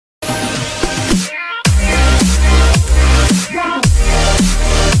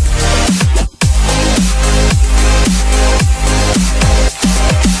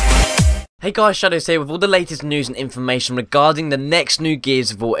Hey guys, Shadows here with all the latest news and information regarding the next new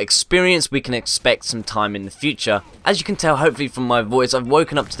Gears of War experience we can expect some time in the future. As you can tell hopefully from my voice, I've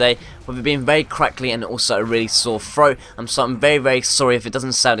woken up today with it being very crackly and also a really sore throat. I'm very sorry if it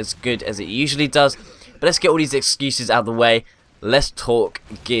doesn't sound as good as it usually does. But let's get all these excuses out of the way. Let's talk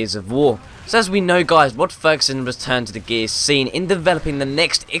Gears of War. So as we know guys, Rod Ferguson returned to the Gears scene in developing the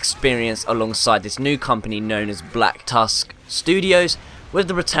next experience alongside this new company known as Black Tusk Studios. With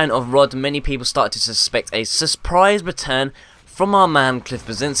the return of Rod, many people started to suspect a surprise return from our man Cliff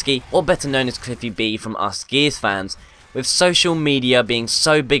Bleszinski, or better known as Cliffy B from us Gears fans. With social media being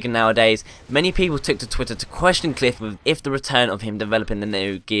so big nowadays, many people took to Twitter to question Cliff with if the return of him developing the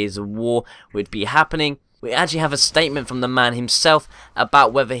new Gears of War would be happening. We actually have a statement from the man himself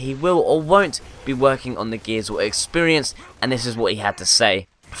about whether he will or won't be working on the Gears of War experience, and this is what he had to say.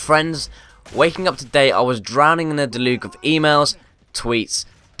 Friends, waking up today I was drowning in a deluge of emails, tweets,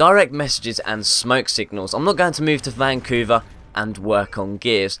 direct messages and smoke signals. I'm not going to move to Vancouver and work on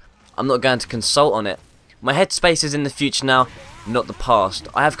Gears. I'm not going to consult on it. My headspace is in the future now, not the past.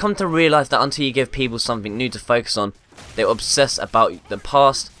 I have come to realise that until you give people something new to focus on, they will obsess about the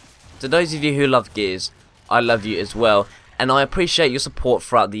past. To those of you who love Gears, I love you as well, and I appreciate your support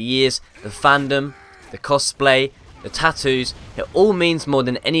throughout the years. The fandom, the cosplay, the tattoos, it all means more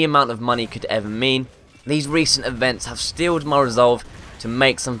than any amount of money could ever mean. These recent events have steeled my resolve to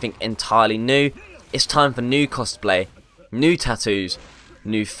make something entirely new. It's time for new cosplay, new tattoos,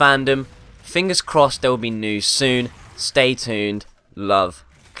 new fandom. Fingers crossed there will be news soon. Stay tuned. Love,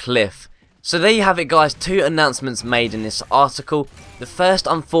 Cliff. So there you have it guys, two announcements made in this article. The first,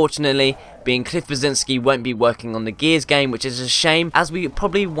 unfortunately, being Cliff Bleszinski won't be working on the Gears game, which is a shame, as we are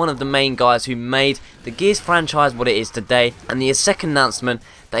probably one of the main guys who made the Gears franchise what it is today. And the second announcement,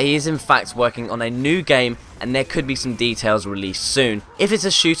 that he is in fact working on a new game, and there could be some details released soon. If it's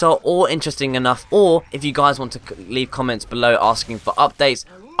a shooter or interesting enough, or if you guys want to leave comments below asking for updates,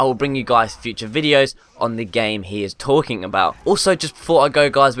 I will bring you guys future videos on the game he is talking about. Also, just before I go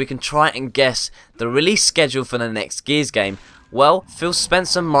guys, we can try and guess the release schedule for the next Gears game. Well, Phil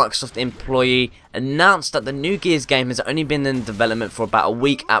Spencer, Microsoft employee, announced that the new Gears game has only been in development for about a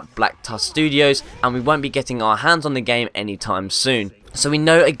week at Black Tusk Studios, and we won't be getting our hands on the game anytime soon. So we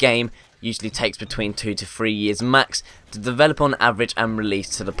know a game usually takes between 2 to 3 years max to develop on average and release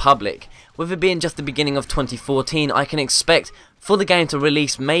to the public. With it being just the beginning of 2014, I can expect for the game to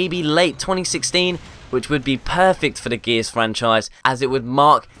release maybe late 2016, which would be perfect for the Gears franchise, as it would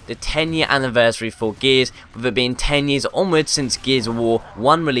mark the 10-year anniversary for Gears, with it being 10 years onwards since Gears of War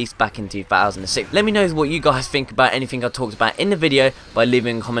 1 released back in 2006. Let me know what you guys think about anything I talked about in the video by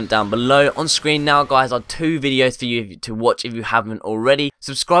leaving a comment down below. On screen now guys are 2 videos for you to watch if you haven't already.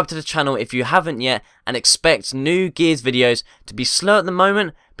 Subscribe to the channel if you haven't yet, and expect new Gears videos to be slow at the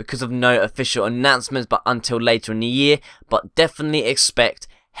moment because of no official announcements but until later in the year, but definitely expect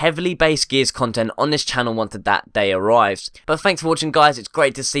heavily based Gears content on this channel once that day arrives. But thanks for watching guys, it's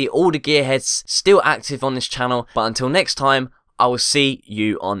great to see all the Gearheads still active on this channel, but until next time, I will see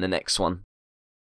you on the next one.